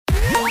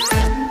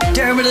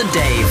Dermot and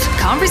Dave.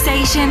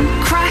 Conversation,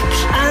 crack,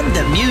 And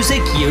the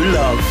music you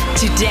love.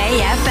 Today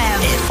FM.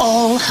 It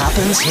all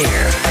happens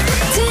here.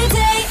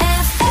 Today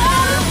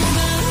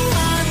FM.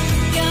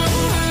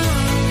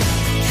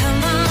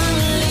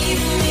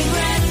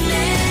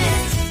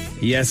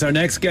 Yes, our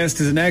next guest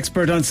is an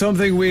expert on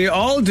something we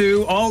all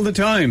do all the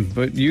time,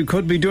 but you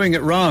could be doing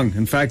it wrong.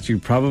 In fact, you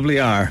probably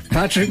are.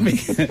 Patrick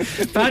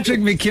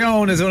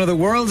McKeown is one of the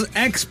world's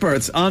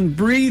experts on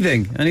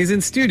breathing, and he's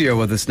in studio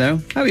with us now.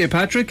 How are you,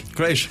 Patrick?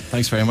 Great.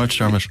 Thanks very much,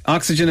 Dermot.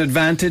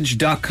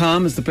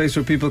 OxygenAdvantage.com is the place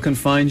where people can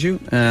find you.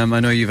 I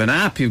know you have an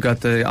app. You've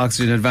got the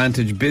Oxygen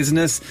Advantage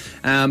business.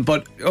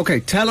 But,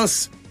 okay, tell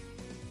us,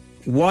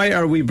 why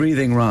are we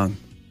breathing wrong?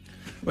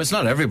 Well, it's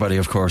not everybody,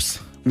 of course,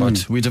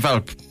 but we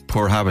develop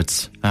poor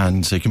habits,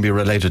 and it can be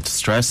related to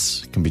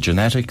stress, it can be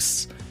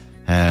genetics.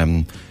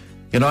 I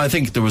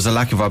think there was a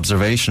lack of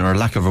observation or a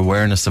lack of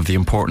awareness of the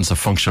importance of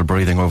functional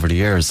breathing over the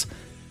years.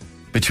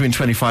 Between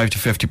 25 to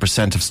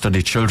 50% of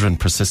studied children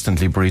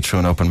persistently breathe through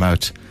an open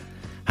mouth,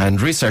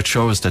 and research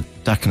shows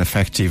that can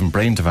affect even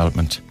brain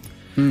development.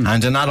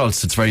 And in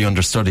adults it's very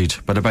understudied,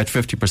 but about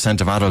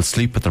 50% of adults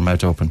sleep with their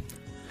mouth open.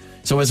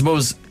 So I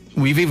suppose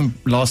we've even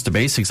lost the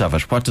basics of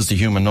it. What does the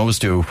human nose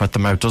do, what the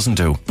mouth doesn't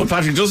do? But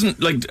Patrick,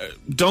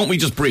 don't we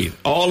just breathe?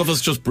 All of us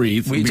just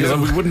breathe. We because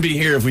do. we wouldn't be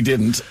here if we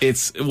didn't.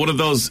 It's one of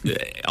those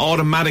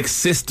automatic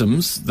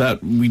systems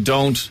that we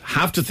don't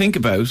have to think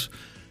about.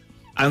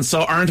 And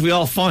so aren't we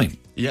all fine?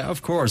 Yeah,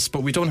 of course,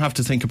 but we don't have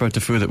to think about the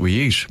food that we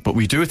eat. But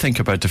we do think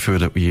about the food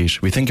that we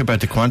eat. We think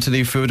about the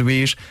quantity of food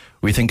we eat.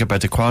 We think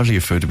about the quality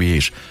of food we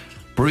eat.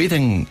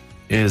 Breathing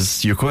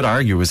is, you could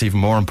argue, is even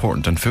more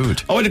important than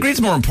food. Oh, I'd agree it's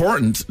more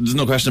important. There's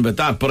no question about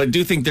that. But I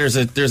do think there's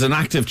an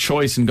active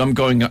choice in I'm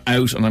going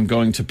out and I'm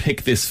going to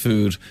pick this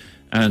food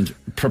and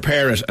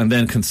prepare it and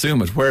then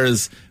consume it.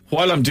 Whereas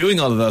while I'm doing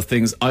all of those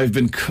things, I've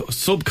been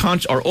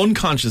subconscious or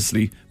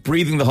unconsciously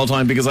breathing the whole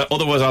time because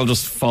otherwise I'll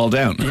just fall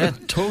down. Yeah,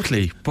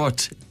 totally.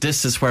 But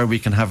this is where we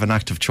can have an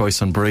active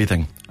choice on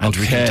breathing. And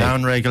we Okay. can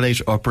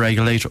down-regulate,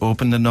 up-regulate,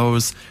 open the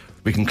nose.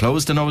 We can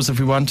close the nose if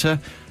we want to.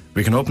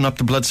 We can open up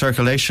the blood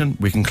circulation.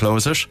 We can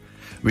close it.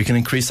 We can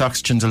increase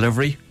oxygen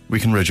delivery. We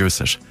can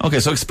reduce it. Okay,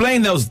 so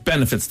explain those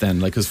benefits then.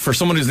 Because for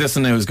someone who's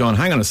listening now who's going,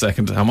 hang on a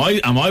second, am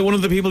I one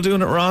of the people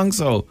doing it wrong?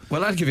 So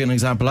Well, I'll give you an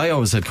example. I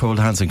always had cold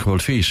hands and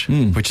cold feet,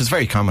 which is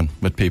very common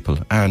with people.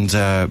 And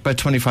about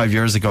 25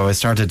 years ago, I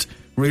started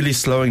really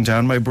slowing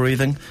down my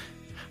breathing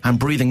and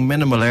breathing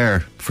minimal air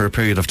for a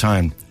period of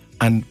time.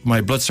 And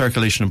my blood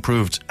circulation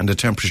improved and the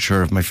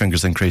temperature of my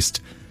fingers increased.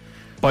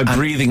 by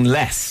breathing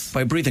less.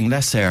 By breathing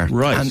less air.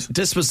 Right. And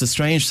this was the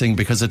strange thing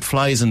because it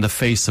flies in the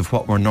face of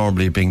what we're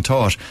normally being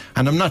taught.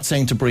 And I'm not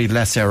saying to breathe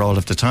less air all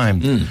of the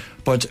time,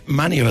 but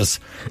many of us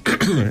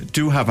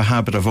do have a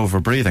habit of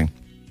over-breathing,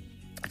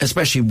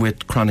 especially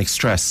with chronic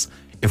stress.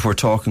 If we're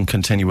talking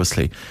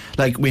continuously,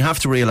 like, we have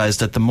to realise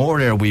that the more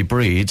air we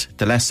breathe,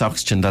 the less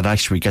oxygen that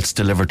actually gets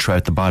delivered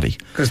throughout the body.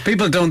 Because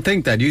people don't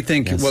think that. You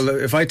think, Yes. well,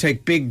 if I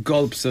take big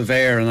gulps of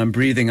air and I'm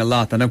breathing a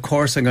lot, then of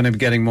course I'm going to be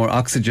getting more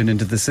oxygen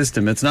into the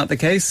system. It's not the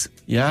case.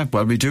 Yeah,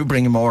 well, we do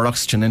bring more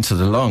oxygen into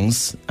the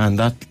lungs, and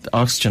that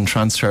oxygen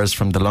transfers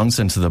from the lungs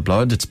into the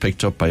blood. It's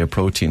picked up by a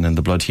protein in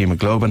the blood,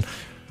 hemoglobin.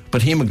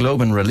 But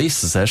hemoglobin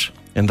releases it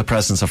in the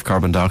presence of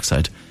carbon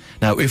dioxide.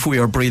 Now, if we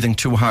are breathing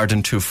too hard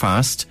and too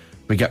fast,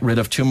 we get rid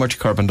of too much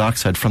carbon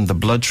dioxide from the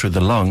blood through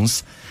the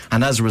lungs,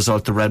 and as a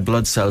result, the red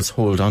blood cells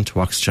hold on to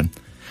oxygen.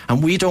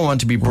 And we don't want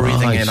to be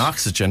breathing Right. in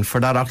oxygen for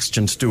that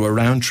oxygen to do a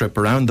round trip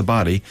around the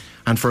body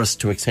and for us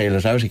to exhale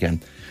it out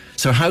again.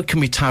 So how can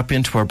we tap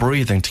into our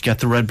breathing to get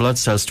the red blood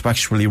cells to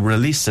actually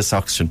release this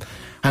oxygen?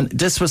 And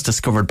this was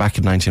discovered back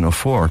in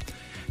 1904.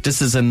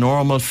 This is a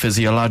normal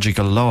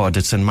physiological law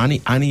that's in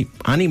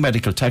any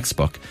medical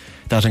textbook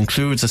that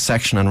includes a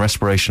section on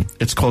respiration.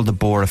 It's called the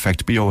Bohr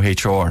effect,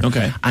 B-O-H-R.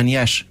 Okay. And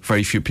yet,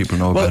 very few people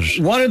know Well, about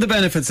it. what are the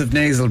benefits of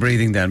nasal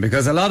breathing then?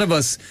 Because a lot of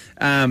us,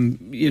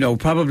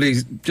 probably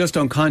just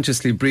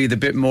unconsciously breathe a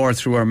bit more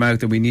through our mouth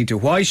than we need to.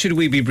 Why should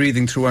we be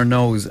breathing through our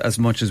nose as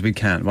much as we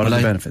can? What are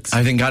the benefits?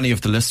 I think any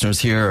of the listeners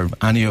here,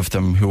 any of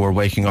them who are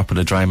waking up with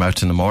a dry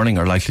mouth in the morning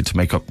are likely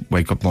to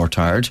wake up more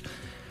tired.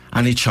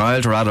 Any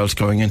child or adult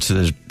going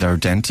into their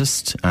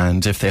dentist,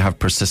 and if they have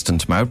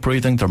persistent mouth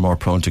breathing, they're more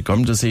prone to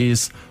gum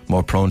disease,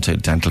 more prone to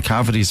dental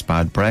cavities,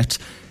 bad breath.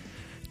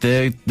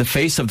 The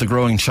face of the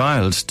growing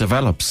child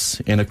develops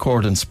in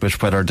accordance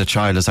with whether the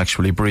child is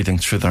actually breathing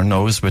through their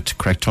nose with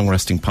correct tongue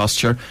resting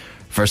posture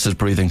versus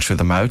breathing through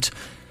the mouth.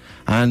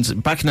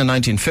 And back in the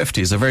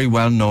 1950s, a very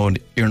well-known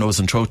ear, nose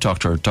and throat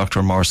doctor,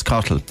 Dr. Morris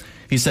Cottle,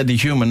 he said the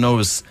human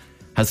nose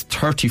has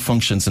 30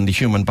 functions in the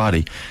human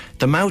body.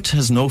 The mouth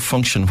has no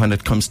function when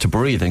it comes to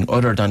breathing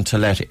other than to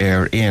let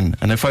air in.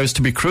 And if I was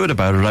to be crude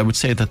about it, I would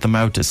say that the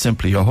mouth is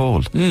simply a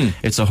hole.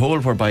 It's a hole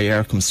whereby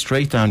air comes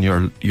straight down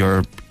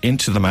your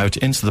into the mouth,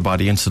 into the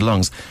body, into the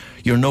lungs.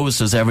 Your nose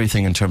does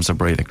everything in terms of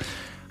breathing.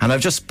 And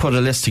I've just put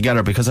a list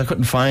together because I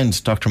couldn't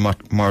find Dr.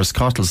 Morris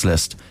Cottle's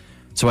list.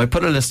 So I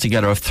put a list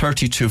together of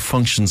 32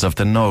 functions of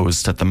the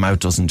nose that the mouth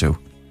doesn't do.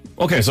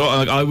 Okay, so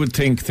I would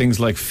think things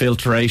like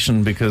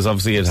filtration, because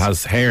obviously it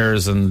has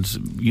hairs and,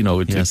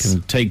 it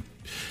can take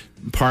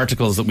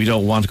particles that we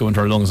don't want to go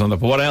into our lungs on that.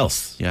 But what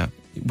else? Yeah.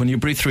 When you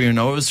breathe through your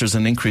nose, there's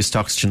an increased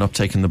oxygen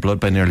uptake in the blood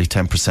by nearly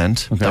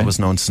 10%. Okay. That was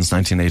known since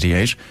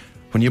 1988.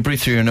 When you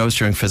breathe through your nose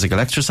during physical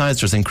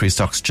exercise, there's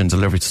increased oxygen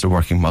delivery to the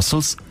working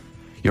muscles.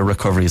 Your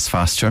recovery is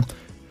faster.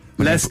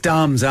 Less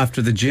DOMs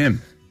after the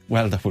gym.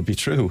 Well, that would be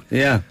true.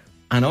 Yeah.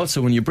 And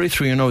also, when you breathe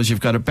through your nose,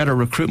 you've got a better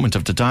recruitment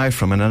of the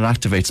diaphragm, and it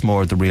activates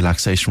more of the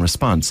relaxation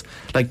response.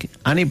 Like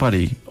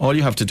anybody, all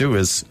you have to do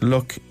is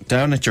look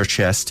down at your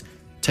chest,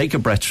 take a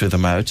breath through the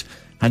mouth,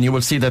 and you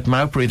will see that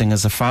mouth breathing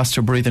is a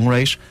faster breathing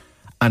rate,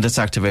 and it's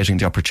activating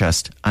the upper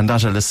chest, and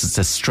that elicits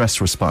a stress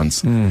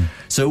response.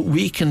 So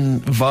we can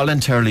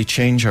voluntarily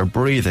change our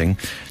breathing.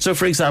 So,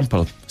 for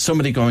example,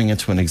 somebody going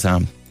into an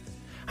exam,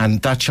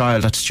 and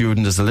that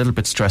student is a little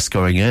bit stressed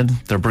going in,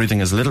 their breathing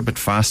is a little bit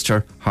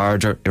faster,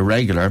 harder,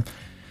 irregular.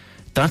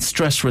 That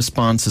stress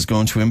response is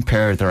going to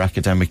impair their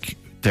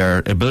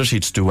ability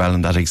to do well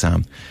in that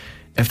exam.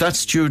 If that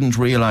student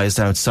realised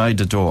outside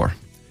the door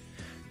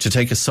to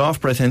take a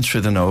soft breath in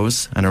through the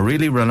nose and a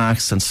really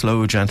relaxed and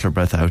slow, gentle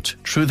breath out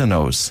through the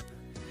nose,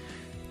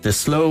 the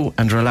slow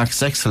and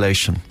relaxed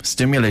exhalation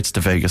stimulates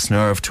the vagus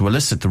nerve to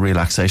elicit the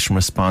relaxation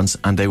response,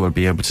 and they will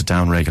be able to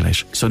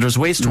down-regulate. So there's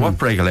ways to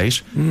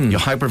up-regulate. You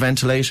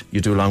hyperventilate,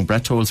 you do long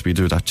breath holds, we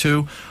do that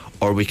too,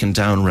 or we can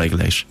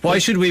down-regulate. Why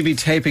should we be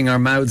taping our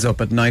mouths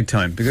up at night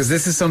time? Because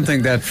this is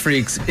something that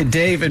freaks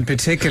Dave in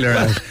particular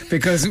out.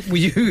 Because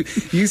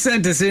you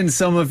sent us in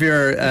some of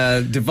your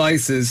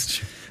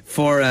devices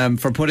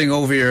for putting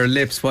over your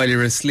lips while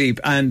you're asleep,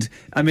 and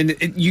I mean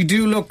you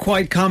do look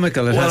quite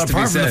comical. It has to be said.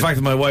 Apart from the fact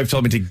that my wife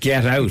told me to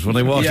get out when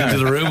I walked into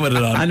the room with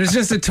it on, and there's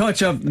just a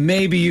touch of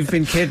maybe you've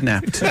been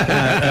kidnapped.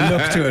 A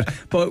look to it.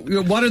 But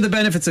what are the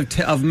benefits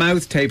of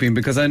mouth taping?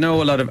 Because I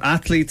know a lot of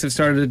athletes have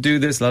started to do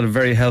this. A lot of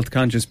very health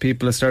conscious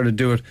people have started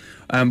to do it.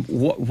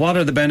 What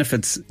are the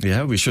benefits?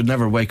 Yeah, we should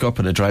never wake up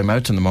with a dry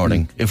mouth in the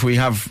morning. If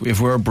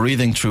we're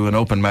breathing through an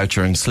open mouth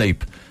during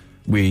sleep,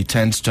 we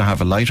tend to have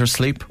a lighter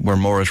sleep. We're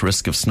more at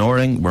risk of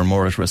snoring. We're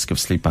more at risk of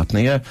sleep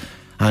apnea.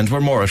 And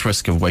we're more at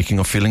risk of waking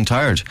up feeling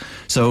tired.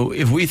 So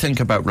if we think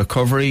about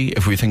recovery,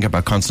 if we think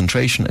about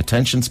concentration,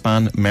 attention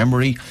span,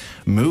 memory,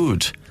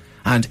 mood,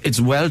 and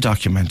it's well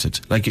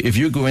documented. Like if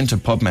you go into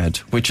PubMed,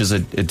 which is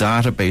a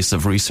database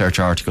of research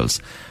articles,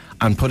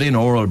 and put in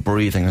oral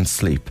breathing and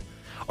sleep,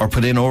 or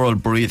put in oral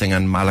breathing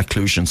and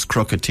malocclusions,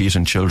 crooked teeth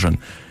in children,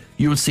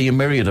 you will see a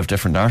myriad of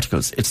different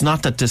articles. It's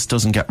not that this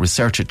doesn't get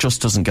research, it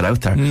just doesn't get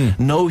out there.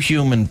 No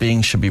human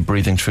being should be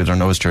breathing through their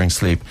nose during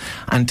sleep.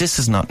 And this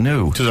is not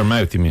new. To their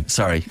mouth, you mean?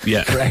 Sorry.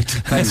 Yeah. Correct.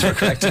 Thanks for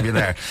correcting me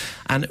there.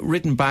 And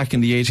written back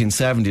in the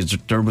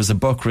 1870s, there was a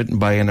book written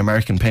by an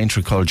American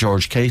painter called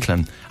George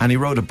Catlin, and he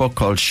wrote a book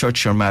called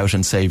Shut Your Mouth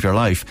and Save Your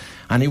Life.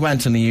 And he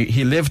went and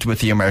he lived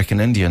with the American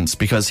Indians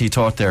because he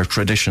thought their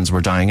traditions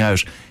were dying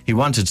out. He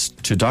wanted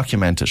to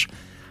document it.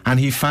 And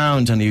he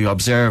found and he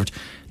observed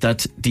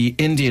that the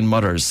Indian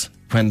mothers,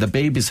 when the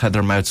babies had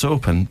their mouths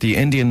open, the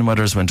Indian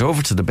mothers went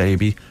over to the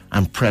baby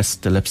and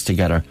pressed the lips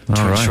together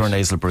to ensure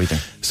nasal breathing.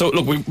 So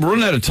look, we're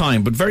running out of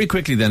time, but very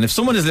quickly then, if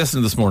someone is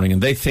listening this morning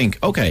and they think,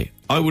 okay,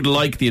 I would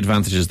like the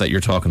advantages that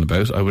you're talking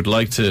about, I would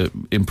like to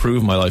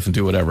improve my life and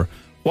do whatever,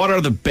 what are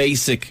the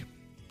basic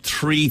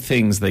 3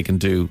 things they can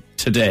do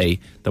today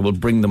that will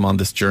bring them on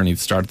this journey,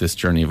 start this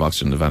journey of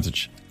Oxygen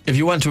Advantage? If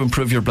you want to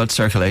improve your blood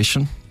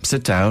circulation,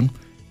 sit down,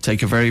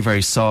 take a very,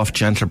 very soft,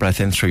 gentle breath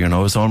in through your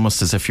nose,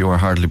 almost as if you were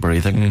hardly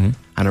breathing,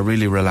 and a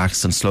really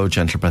relaxed and slow,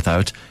 gentle breath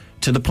out,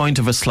 to the point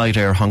of a slight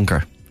air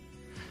hunger.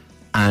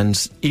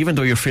 And even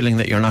though you're feeling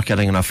that you're not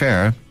getting enough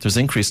air, there's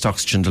increased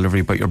oxygen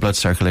delivery, but your blood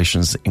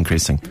circulation is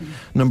increasing.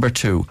 Number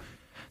 2,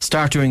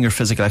 start doing your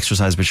physical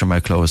exercise with your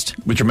mouth closed.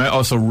 With your mouth,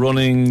 also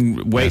running,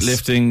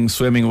 weightlifting,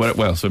 swimming,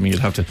 well, swimming you'd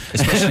have to,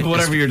 especially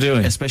whatever you're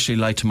doing. Especially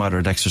light to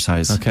moderate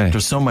exercise. Okay.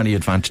 There's so many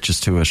advantages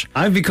to it.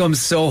 I've become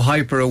so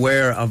hyper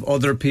aware of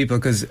other people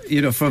because,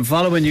 from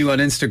following you on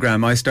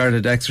Instagram, I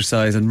started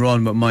exercise and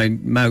run with my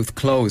mouth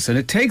closed. And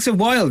it takes a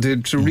while to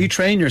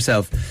retrain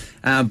yourself.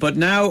 But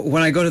now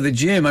when I go to the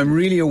gym, I'm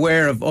really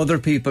aware of other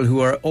people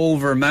who are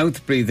over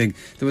mouth breathing.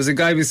 There was a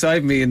guy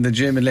beside me in the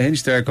gym in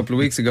Lahinch there a couple of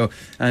weeks ago,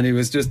 and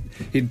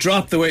he'd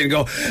drop the weight and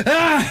go,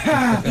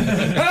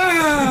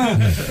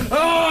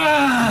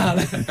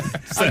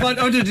 I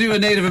wanted to do a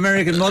Native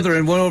American mother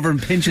and went over and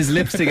pinch his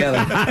lips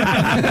together.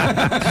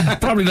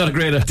 Probably not a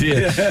great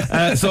idea.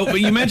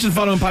 But you mentioned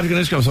following Patrick on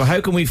Instagram, so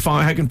how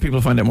can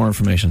people find out more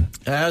information?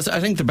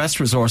 I think the best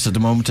resource at the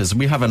moment is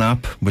we have an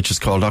app which is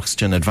called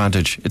Oxygen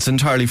Advantage. It's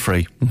entirely free.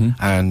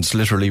 And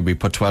literally we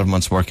put 12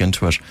 months work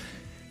into it.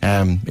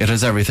 It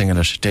has everything in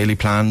it, daily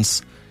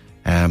plans,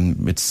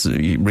 it's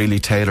really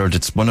tailored.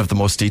 It's one of the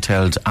most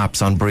detailed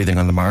apps on breathing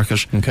on the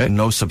market.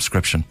 No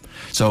subscription.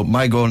 So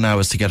my goal now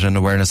is to get an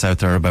awareness out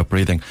there about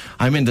breathing.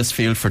 I'm in this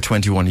field for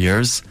 21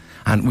 years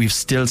and we've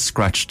still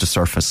scratched the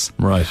surface.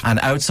 Right. And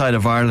outside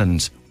of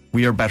Ireland,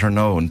 we are better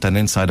known than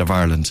inside of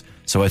Ireland.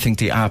 So I think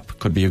the app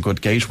could be a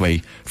good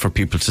gateway for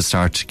people to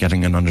start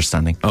getting an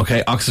understanding.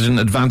 Okay, Oxygen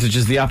Advantage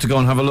is the app to go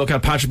and have a look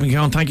at. Patrick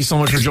McKeown, thank you so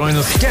much for joining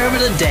us.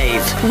 Dermot and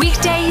Dave.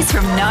 Weekdays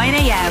from 9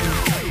 a.m.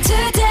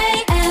 Today